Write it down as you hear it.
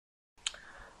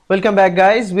Welcome back,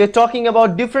 guys. We are talking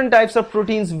about different types of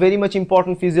proteins, very much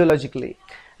important physiologically.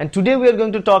 And today we are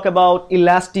going to talk about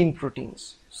elastin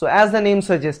proteins. So as the name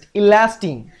suggests,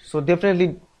 elastin, so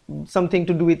definitely something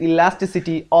to do with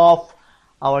elasticity of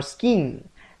our skin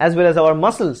as well as our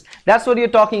muscles. That's what you're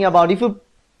talking about. If you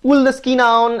pull the skin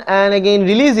on and again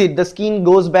release it, the skin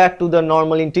goes back to the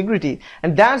normal integrity,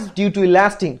 and that's due to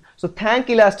elastin. So thank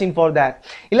elastin for that.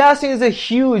 Elastin is a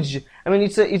huge,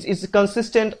 it's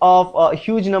consistent of a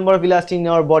huge number of elastin in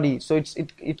our body. So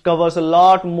it covers a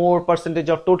lot more percentage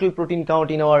of total protein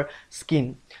count in our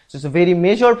skin. So it's a very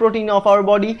major protein of our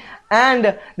body,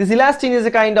 and this elastin is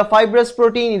a kind of fibrous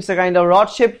protein. It's a kind of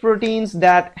rod-shaped proteins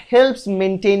that helps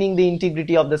maintaining the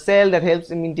integrity of the cell, that helps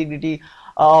in integrity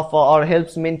of or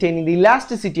helps maintaining the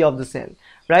elasticity of the cell,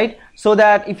 right? So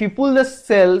that if you pull the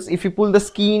cells, if you pull the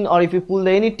skin, or if you pull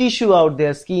any tissue out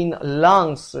there, skin,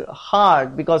 lungs,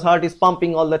 heart, because heart is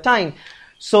pumping all the time,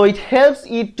 so it helps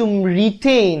it to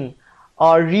retain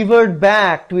or revert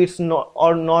back to its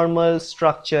normal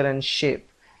structure and shape.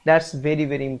 That's very,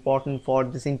 very important for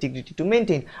this integrity to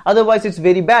maintain. Otherwise it's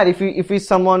very bad if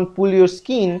someone pull your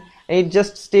skin and it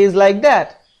just stays like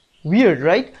that. Weird,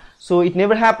 right? So it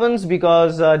never happens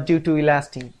because due to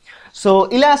elastin. So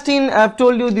elastin, I've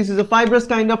told you, this is a fibrous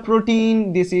kind of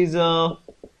protein. This is a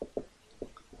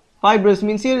fibrous,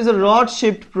 means here is a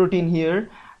rod-shaped protein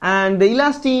here, and the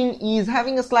elastin is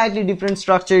having a slightly different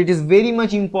structure. It is very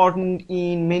much important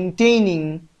in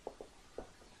maintaining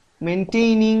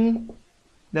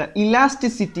the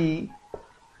elasticity,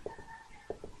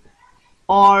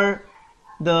 or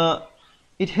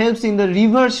it helps in the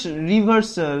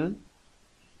reversal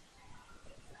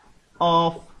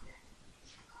of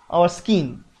our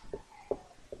skin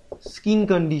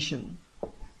condition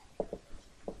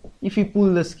if we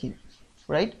pull the skin,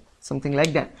 right? Something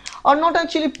like that. Or not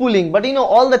actually pulling, but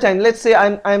all the time, let's say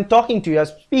I'm talking to you, I'm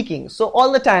speaking, so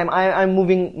all the time I'm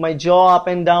moving my jaw up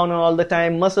and down, and all the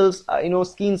time muscles,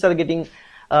 skins are getting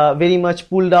very much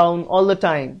pulled down all the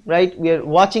time, right? We are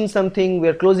watching something, we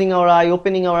are closing our eye,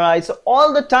 opening our eyes, so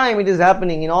all the time it is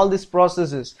happening in all these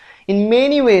processes in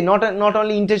many ways, not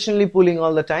only intentionally pulling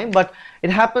all the time, but it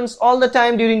happens all the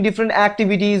time during different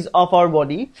activities of our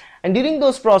body, and during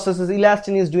those processes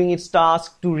elastin is doing its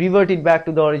task to revert it back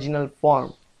to the original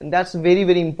form, and that's very,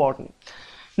 very important.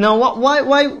 Now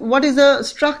what is the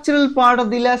structural part of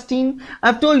the elastin?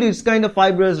 I've told you it's kind of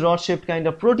fibrous, rod-shaped kind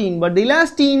of protein, but the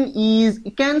elastin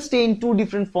it can stay in two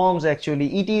different forms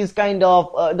actually. It is kind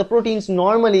of the proteins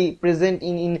normally present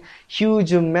in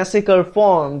huge massacre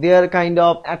form. They are kind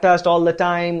of attached all the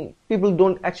time. People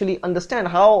don't actually understand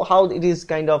how it is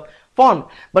kind of formed,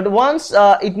 but once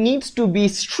it needs to be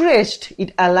stretched,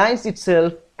 it aligns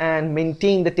itself and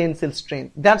maintain the tensile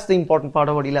strength. That's the important part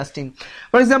about elastin.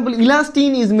 For example,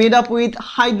 elastin is made up with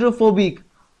hydrophobic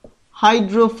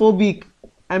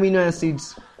amino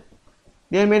acids.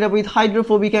 They are made up with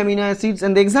hydrophobic amino acids,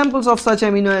 and the examples of such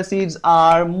amino acids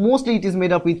are mostly it is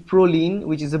made up with proline,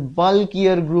 which is a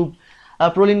bulkier group.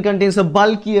 Proline contains a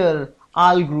bulkier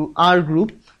R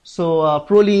group. So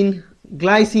proline,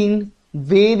 glycine,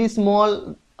 very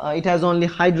small. It has only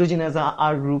hydrogen as a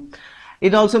R group.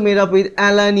 It also made up with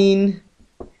alanine,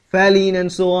 valine,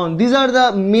 and so on. These are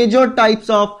the major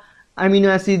types of amino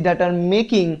acids that are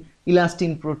making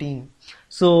elastin protein.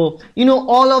 So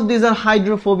all of these are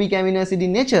hydrophobic amino acid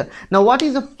in nature. Now what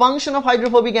is the function of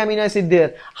hydrophobic amino acid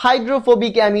there?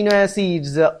 Hydrophobic amino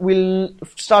acids will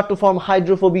start to form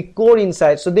hydrophobic core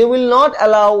inside, so they will not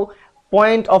allow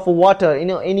point of water,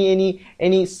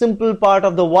 any simple part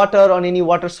of the water or any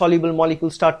water soluble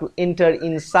molecules start to enter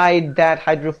inside that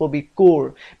hydrophobic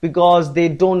core, because they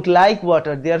don't like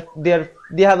water. They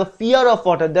have a fear of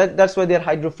water. That's why they're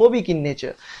hydrophobic in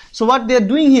nature. So what they're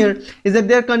doing here is that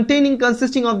they're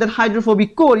consisting of that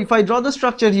hydrophobic core. If I draw the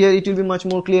structure here, it will be much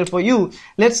more clear for you.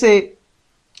 Let's say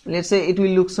it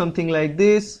will look something like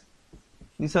this.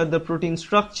 These are the protein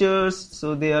structures,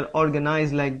 so they are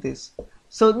organized like this.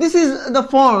 So this is the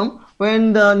form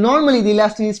when normally the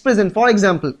elastin is present, for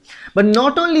example. But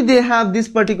not only they have this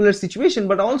particular situation,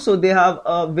 but also they have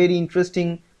a very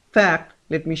interesting fact.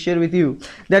 Let me share with you.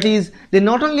 That is, they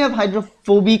not only have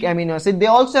hydrophobic amino acid, they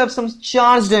also have some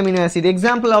charged amino acid.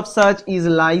 Example of such is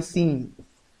lysine.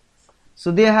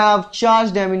 So they have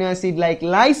charged amino acid like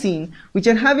lysine, which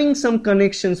are having some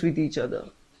connections with each other.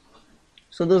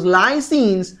 So those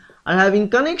lysines are having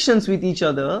connections with each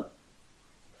other.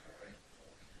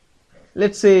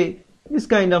 Let's say this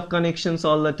kind of connections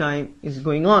all the time is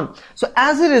going on. So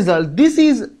as a result, this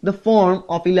is the form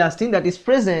of elastin that is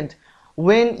present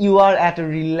when you are at a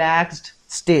relaxed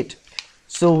state.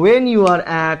 So when you are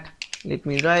at, let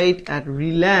me write, at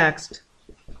relaxed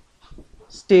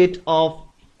state of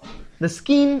the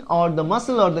skin or the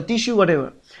muscle or the tissue,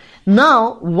 whatever.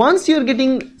 Now once you are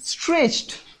getting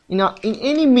stretched in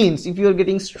any means, if you are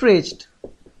getting stretched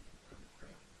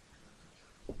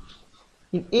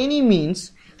in any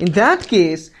means, in that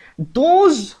case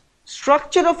those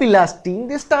structure of elastin,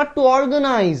 they start to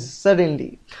organize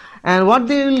suddenly, and what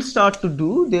they will start to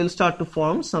do, they will start to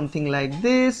form something like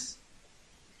this,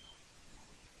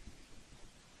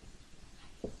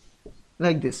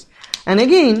 and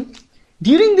again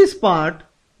during this part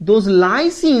those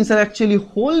lysines are actually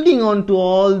holding on to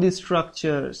all these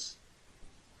structures.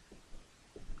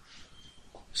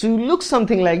 So you look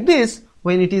something like this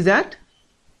when it is at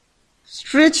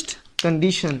stretched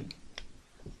condition.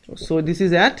 So this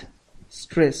is at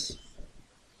stress.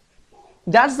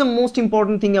 That's the most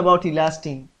important thing about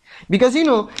elastin, because in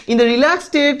the relaxed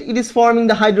state it is forming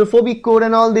the hydrophobic core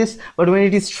and all this, but when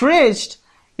it is stretched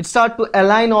it starts to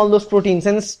align all those proteins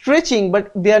and stretching,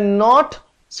 but they are not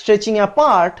stretching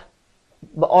apart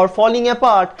or falling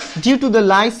apart due to the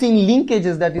lysine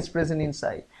linkages that is present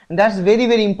inside. And that's very,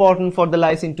 very important for the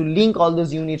lysine to link all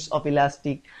those units of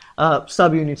elastic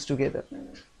subunits together,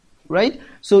 right?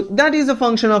 So that is the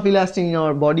function of elastin in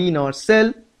our body, in our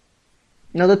cell.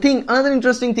 Now another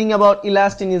interesting thing about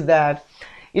elastin is that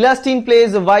elastin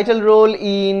plays a vital role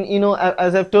in,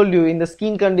 as I've told you, in the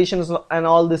skin conditions and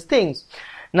all these things.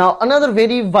 Now another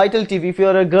very vital tip, if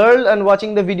you're a girl and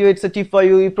watching the video, it's a tip for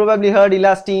you. You probably heard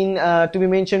elastin to be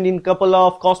mentioned in couple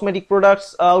of cosmetic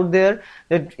products out there,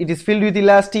 that it is filled with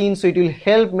elastin, so it will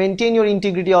help maintain your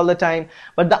integrity all the time.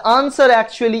 But the answer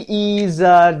actually is,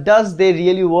 does they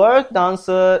really work?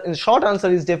 The short answer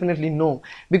is definitely no,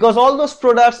 because all those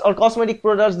products or cosmetic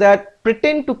products that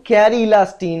pretend to carry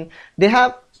elastin,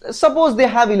 suppose they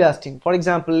have elastin, for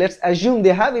example, let's assume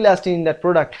they have elastin in that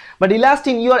product, but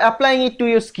elastin, you are applying it to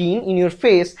your skin, in your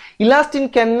face,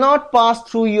 elastin cannot pass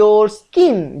through your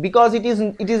skin because it is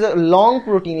a long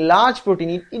protein, large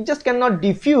protein, it just cannot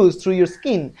diffuse through your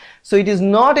skin, so it is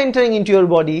not entering into your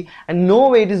body, and no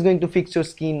way it is going to fix your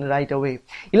skin right away.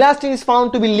 Elastin is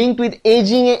found to be linked with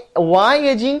aging. Why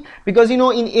aging? Because in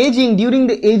aging, during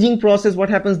the aging process, what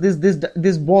happens,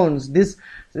 this bonds, this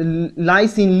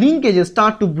lysine linkages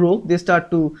start to break, they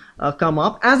start to come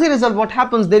up. As a result, what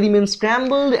happens, they remain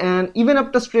scrambled, and even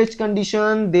after stretch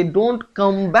condition they don't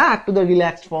come back to the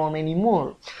relaxed form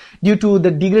anymore due to the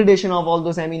degradation of all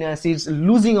those amino acids,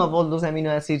 losing of all those amino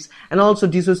acids, and also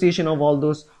dissociation of all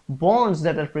those bonds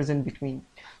that are present between.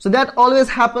 So that always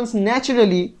happens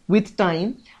naturally with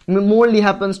time, morely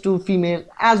happens to female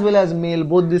as well as male,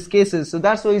 both these cases. So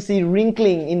that's why you see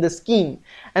wrinkling in the skin,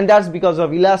 and that's because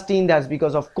of elastin, that's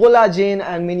because of collagen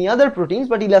and many other proteins,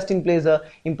 but elastin plays a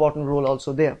important role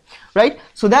also there, right?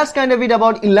 So that's kind of it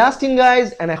about elastin,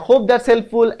 guys, and I hope that's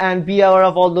helpful, and be aware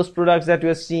of all those products that you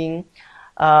are seeing.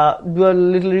 Do a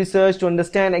little research to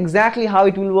understand exactly how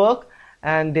it will work,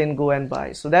 and then go and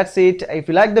buy. So that's it. If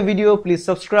you like the video, please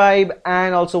subscribe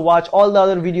and also watch all the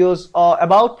other videos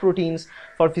about proteins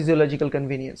for physiological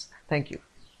convenience. Thank you.